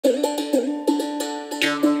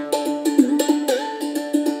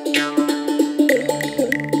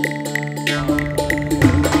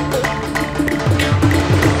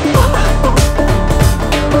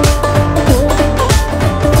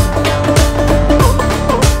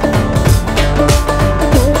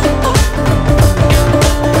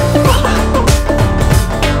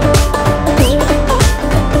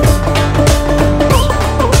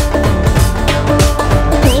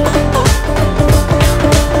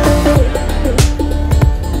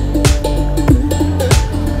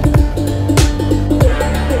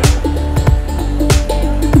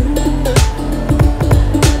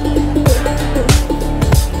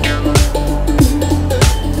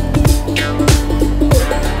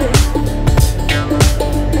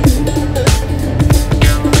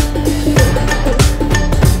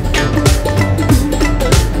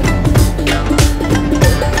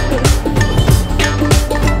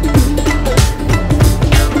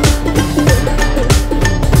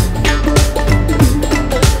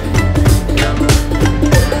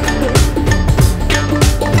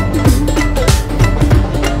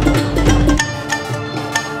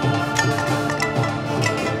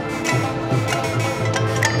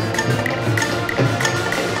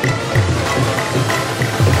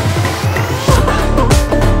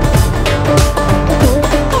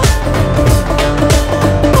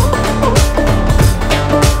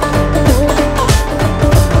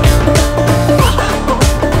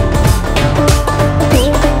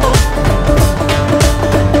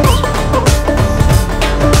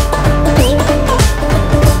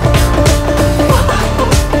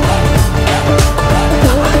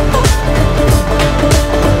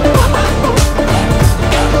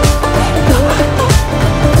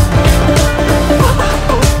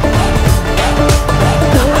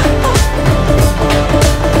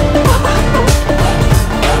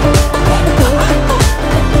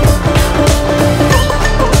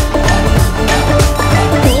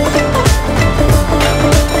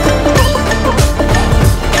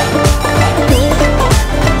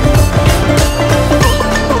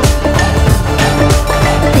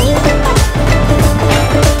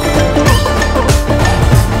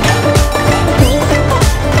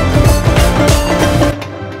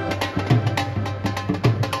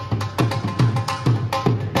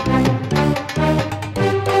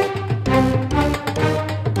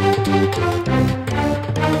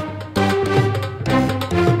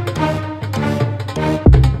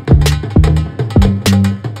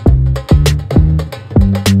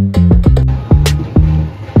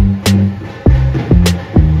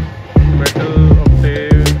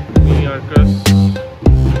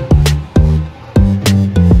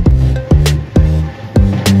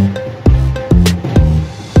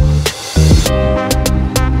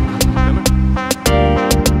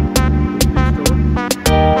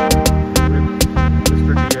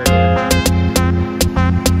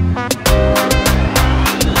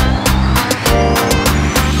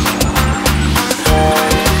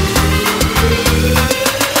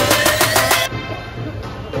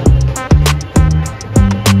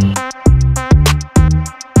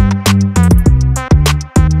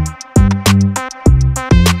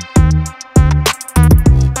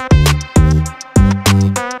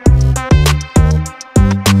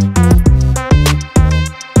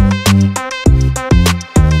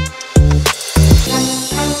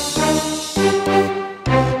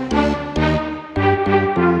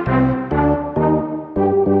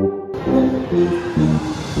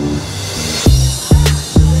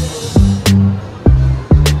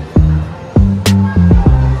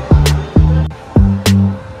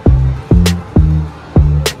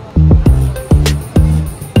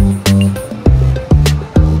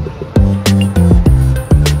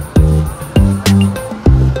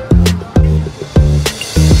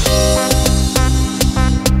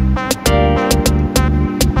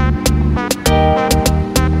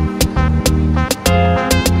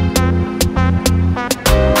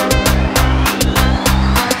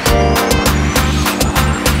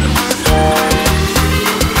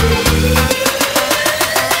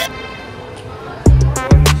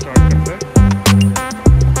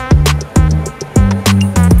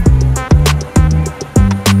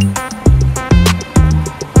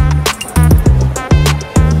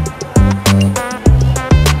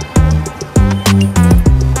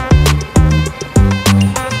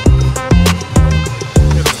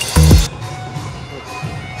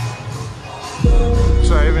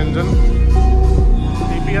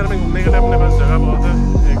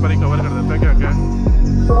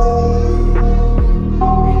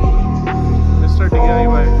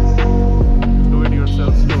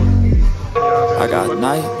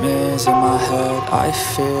nightmares in my head, I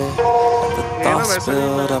fear that the thoughts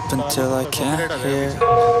build up until I can't hear,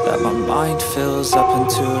 that my mind fills up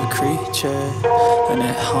into a creature, and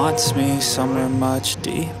it haunts me somewhere much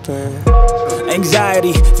deeper.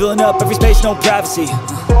 Anxiety, filling up every space, no privacy.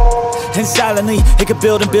 And silently, it could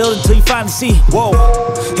build and build until you finally see, whoa,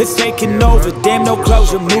 it's taking over, damn no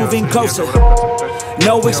closure, moving closer.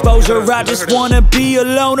 No exposure, I just wanna be a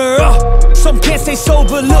loner. Some can't stay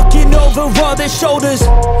sober, looking over all their shoulders,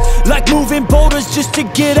 like moving boulders just to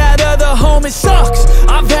get out of the home. It sucks,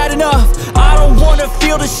 I've had enough, I don't wanna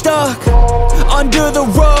feel the stuck under the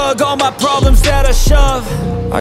rug, all my problems that I shove.